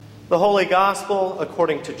The Holy Gospel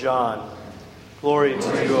according to John. Glory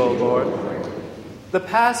to you, O Lord. The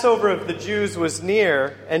Passover of the Jews was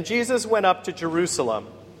near, and Jesus went up to Jerusalem.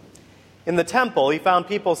 In the temple, he found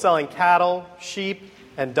people selling cattle, sheep,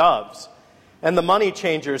 and doves, and the money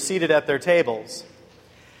changers seated at their tables.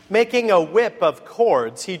 Making a whip of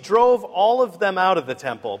cords, he drove all of them out of the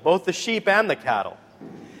temple, both the sheep and the cattle.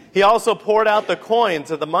 He also poured out the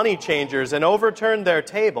coins of the money changers and overturned their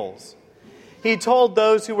tables. He told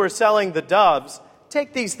those who were selling the doves,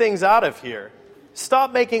 "Take these things out of here.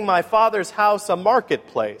 Stop making my Father's house a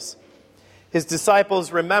marketplace." His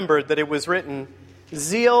disciples remembered that it was written,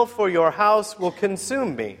 "Zeal for your house will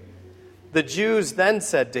consume me." The Jews then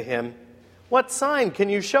said to him, "What sign can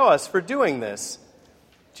you show us for doing this?"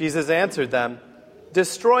 Jesus answered them,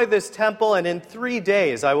 "Destroy this temple, and in 3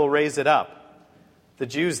 days I will raise it up." The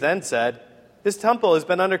Jews then said, "This temple has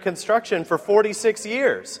been under construction for 46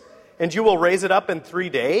 years. And you will raise it up in 3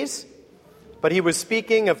 days?" But he was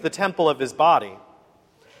speaking of the temple of his body.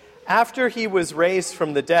 After he was raised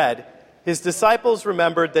from the dead, his disciples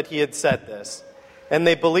remembered that he had said this, and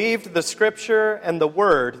they believed the scripture and the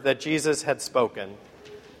word that Jesus had spoken.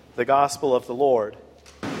 The gospel of the Lord.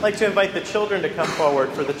 I'd like to invite the children to come forward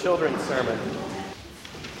for the children's sermon.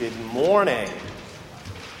 Good morning.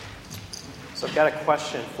 So I've got a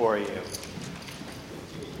question for you.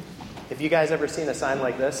 Have you guys ever seen a sign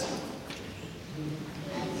like this?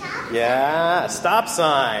 Yeah, a stop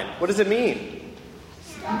sign. What does it mean?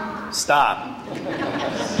 Stop.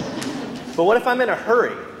 But what if I'm in a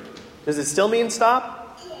hurry? Does it still mean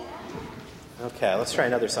stop? Okay, let's try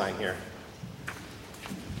another sign here.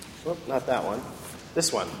 Oh, not that one.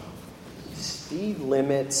 This one. Speed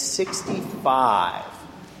limit 65.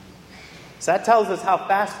 So that tells us how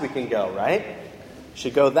fast we can go, right?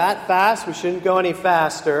 Should go that fast. We shouldn't go any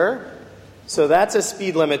faster. So that's a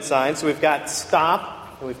speed limit sign. So we've got stop.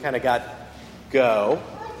 And we've kind of got go.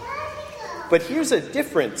 But here's a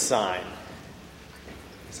different sign.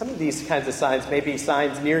 Some of these kinds of signs may be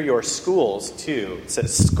signs near your schools, too. It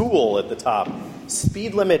says school at the top.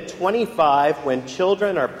 Speed limit 25 when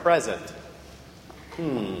children are present.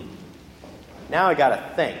 Now I got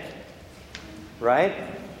to think. Right?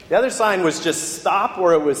 The other sign was just stop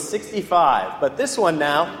where it was 65. But this one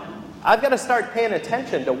now, I've got to start paying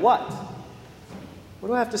attention to what? What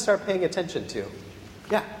do I have to start paying attention to?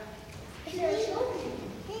 Yeah.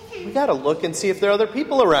 We got to look and see if there are other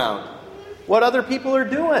people around. What other people are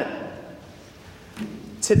doing.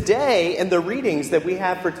 Today, in the readings that we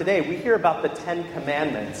have for today, we hear about the 10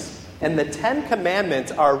 Commandments. And the 10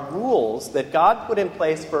 Commandments are rules that God put in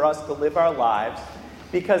place for us to live our lives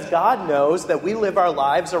because God knows that we live our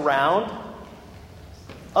lives around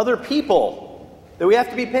other people that we have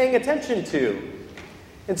to be paying attention to.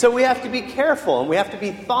 And so we have to be careful and we have to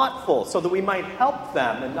be thoughtful so that we might help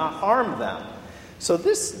them and not harm them. So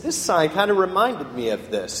this sign kind of reminded me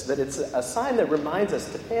of this, that it's a sign that reminds us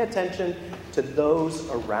to pay attention to those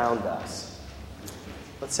around us.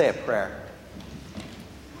 Let's say a prayer.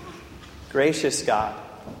 Gracious God,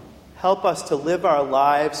 help us to live our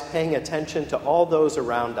lives paying attention to all those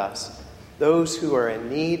around us, those who are in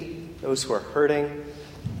need, those who are hurting.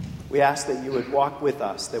 We ask that you would walk with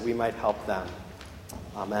us, that we might help them.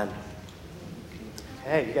 Amen.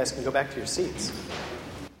 Okay, you guys can go back to your seats.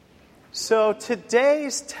 So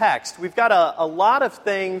today's text, we've got a lot of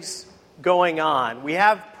things going on. We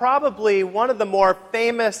have probably one of the more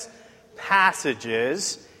famous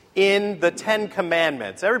passages in the 10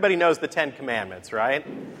 Commandments. Everybody knows the 10 Commandments, right?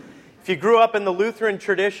 If you grew up in the Lutheran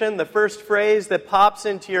tradition, the first phrase that pops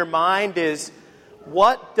into your mind is,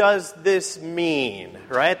 "What does this mean?"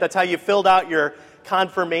 Right? That's how you filled out your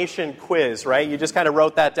confirmation quiz, right? You just kind of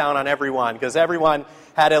wrote that down on everyone because everyone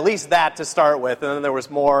had at least that to start with, and then there was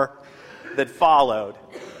more that followed.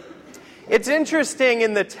 It's interesting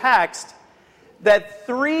in the text that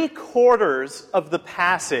 3/4 of the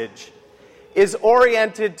passage is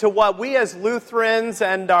oriented to what we as Lutherans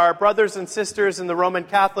and our brothers and sisters in the Roman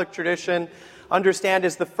Catholic tradition understand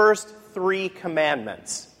as the first 3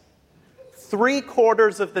 commandments.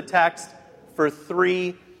 3/4 of the text for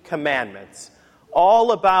 3 commandments,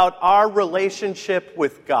 all about our relationship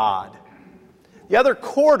with God. The other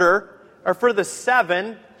quarter are for the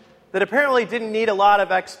 7 that apparently didn't need a lot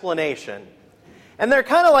of explanation. And they're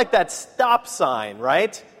kind of like that stop sign,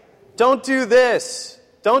 right? Don't do this.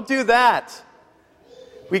 Don't do that.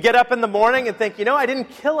 We get up in the morning and think, I didn't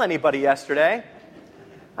kill anybody yesterday.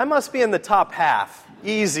 I must be in the top half.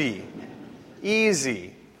 Easy.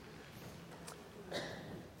 Easy.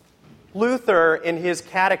 Luther, in his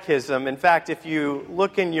catechism, in fact, if you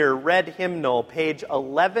look in your red hymnal, page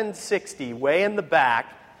 1160, way in the back,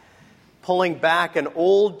 pulling back an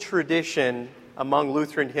old tradition among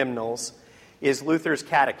Lutheran hymnals, is Luther's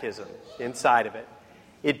catechism inside of it.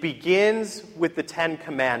 It begins with the Ten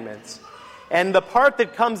Commandments. And the part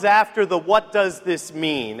that comes after the what does this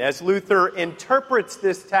mean, as Luther interprets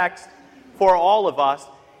this text for all of us,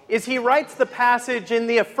 is he writes the passage in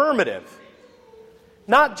the affirmative.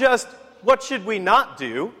 Not just what should we not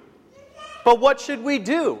do, but what should we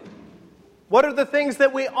do? What are the things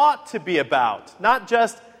that we ought to be about? Not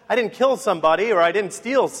just, I didn't kill somebody or I didn't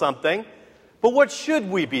steal something, but what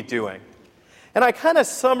should we be doing? And I kind of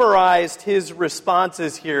summarized his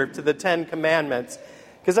responses here to the Ten Commandments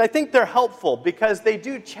because I think they're helpful because they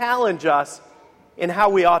do challenge us in how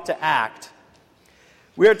we ought to act.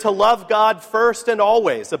 We are to love God first and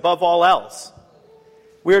always, above all else.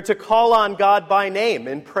 We are to call on God by name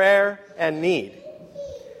in prayer and need.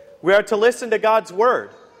 We are to listen to God's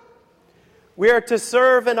word. We are to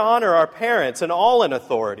serve and honor our parents and all in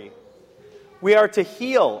authority. We are to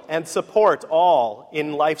heal and support all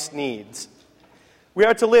in life's needs. We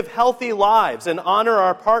are to live healthy lives and honor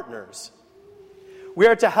our partners. We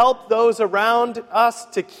are to help those around us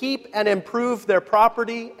to keep and improve their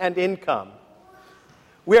property and income.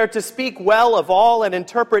 We are to speak well of all and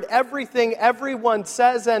interpret everything everyone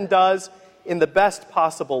says and does in the best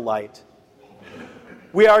possible light.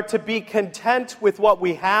 We are to be content with what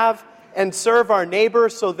we have and serve our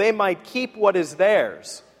neighbors so they might keep what is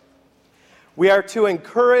theirs. We are to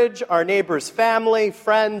encourage our neighbor's family,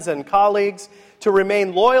 friends, and colleagues to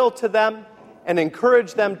remain loyal to them and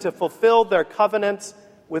encourage them to fulfill their covenants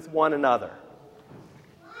with one another.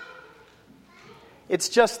 It's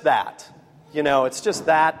just that. It's just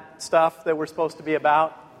that stuff that we're supposed to be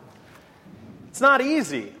about. It's not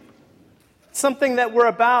easy. It's something that we're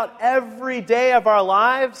about every day of our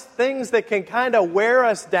lives, things that can kind of wear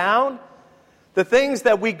us down, the things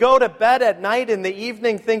that we go to bed at night in the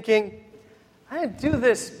evening thinking, I didn't do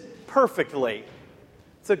this perfectly.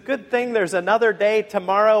 It's a good thing there's another day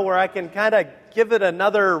tomorrow where I can kind of give it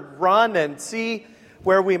another run and see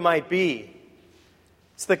where we might be.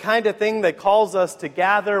 It's the kind of thing that calls us to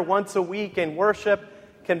gather once a week in worship,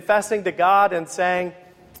 confessing to God and saying,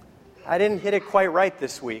 I didn't hit it quite right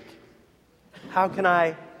this week. How can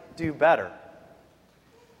I do better?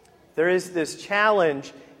 There is this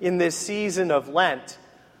challenge in this season of Lent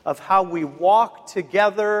of how we walk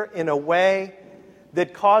together in a way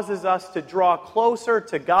that causes us to draw closer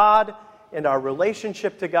to God and our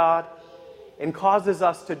relationship to God, and causes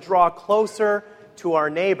us to draw closer to our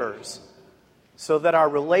neighbors so that our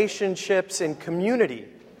relationships in community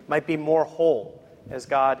might be more whole as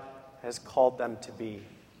God has called them to be.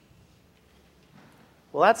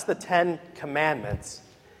 Well, that's the Ten Commandments.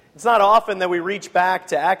 It's not often that we reach back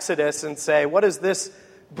to Exodus and say, what does this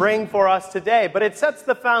bring for us today? But it sets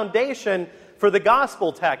the foundation for the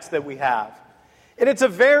gospel text that we have. And it's a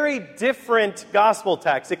very different gospel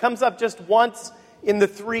text. It comes up just once in the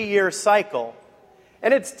 3-year cycle.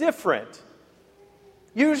 And it's different.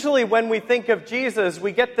 Usually when we think of Jesus,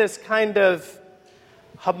 we get this kind of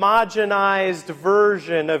homogenized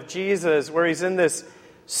version of Jesus where he's in this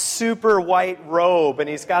super white robe and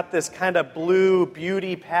he's got this kind of blue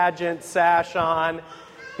beauty pageant sash on.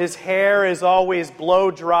 His hair is always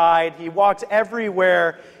blow-dried. He walks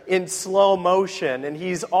everywhere in slow motion, and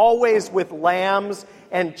he's always with lambs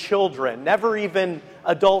and children, never even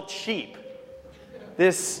adult sheep.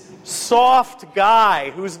 This soft guy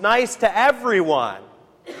who's nice to everyone.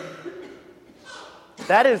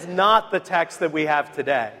 That is not the text that we have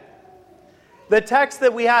today. The text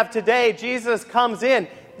that we have today, Jesus comes in,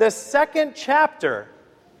 the second chapter,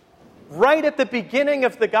 right at the beginning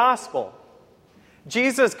of the gospel.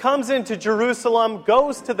 Jesus comes into Jerusalem,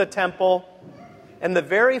 goes to the temple, and the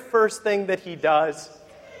very first thing that he does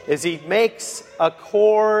is he makes a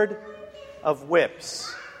cord of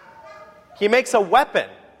whips. He makes a weapon.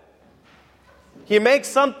 He makes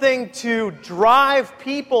something to drive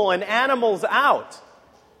people and animals out.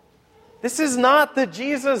 This is not the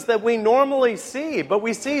Jesus that we normally see, but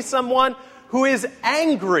we see someone who is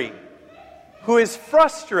angry, who is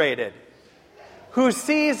frustrated, who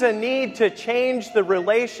sees a need to change the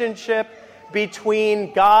relationship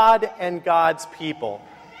between God and God's people.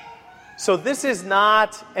 So this is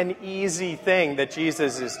not an easy thing that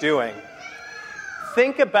Jesus is doing.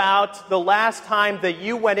 Think about the last time that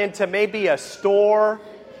you went into maybe a store,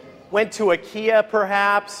 went to IKEA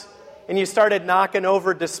perhaps, and you started knocking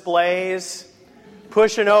over displays,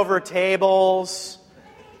 pushing over tables,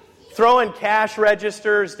 throwing cash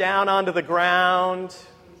registers down onto the ground.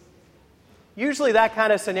 Usually that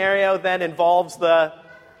kind of scenario then involves the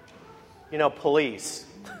police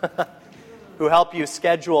who help you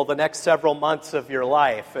schedule the next several months of your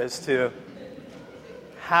life as to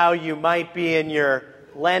how you might be in your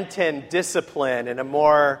Lenten discipline in a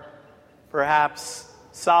more, perhaps,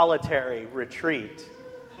 solitary retreat.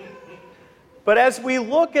 But as we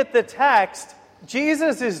look at the text,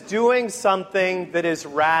 Jesus is doing something that is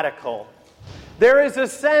radical. There is a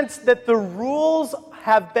sense that the rules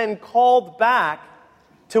have been called back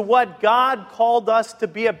to what God called us to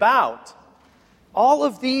be about. All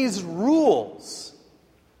of these rules.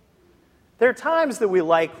 There are times that we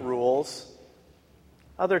like rules,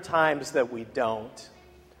 other times that we don't.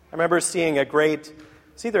 I remember seeing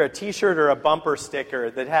it's either a t-shirt or a bumper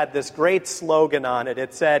sticker that had this great slogan on it.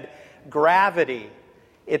 It said, "Gravity,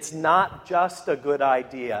 it's not just a good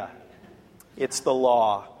idea, it's the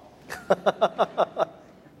law."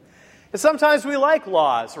 And sometimes we like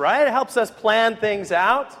laws, right? It helps us plan things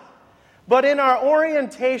out. But in our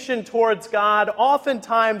orientation towards God,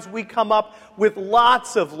 oftentimes we come up with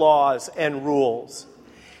lots of laws and rules.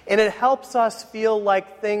 And it helps us feel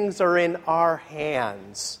like things are in our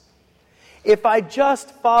hands. If I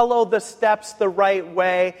just follow the steps the right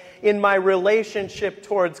way in my relationship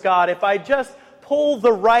towards God, if I just pull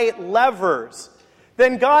the right levers,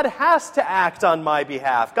 then God has to act on my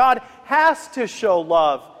behalf. God has to show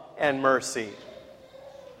love and mercy.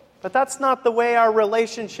 But that's not the way our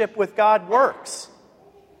relationship with God works.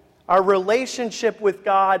 Our relationship with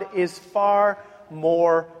God is far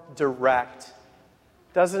more direct.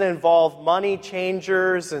 It doesn't involve money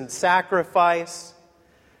changers and sacrifice.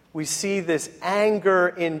 We see this anger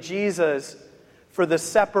in Jesus for the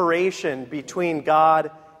separation between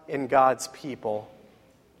God and God's people.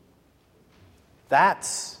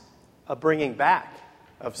 That's a bringing back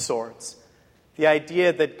of sorts. The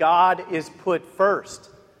idea that God is put first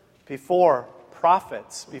before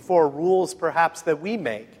prophets, before rules perhaps that we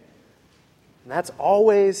make. And that's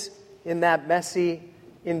always in that messy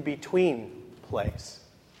in-between place.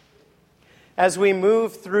 As we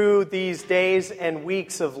move through these days and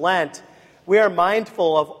weeks of Lent, we are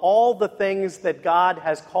mindful of all the things that God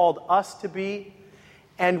has called us to be,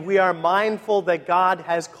 and we are mindful that God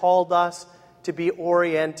has called us to be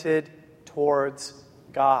oriented towards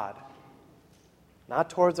God, not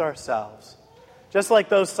towards ourselves. Just like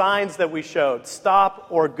those signs that we showed, stop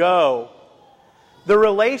or go. The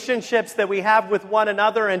relationships that we have with one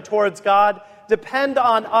another and towards God depend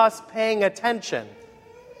on us paying attention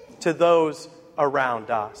to those around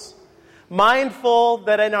us. Mindful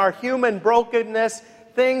that in our human brokenness,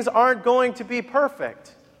 things aren't going to be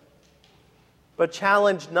perfect, but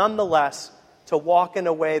challenged nonetheless to walk in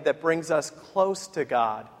a way that brings us close to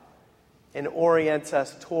God and orients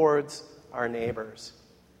us towards our neighbors.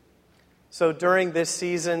 So during this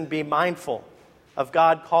season, be mindful of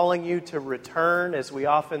God calling you to return, as we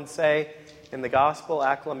often say in the gospel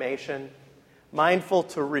acclamation, mindful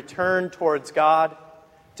to return towards God,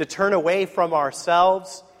 to turn away from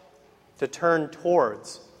ourselves, to turn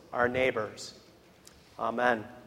towards our neighbors. Amen.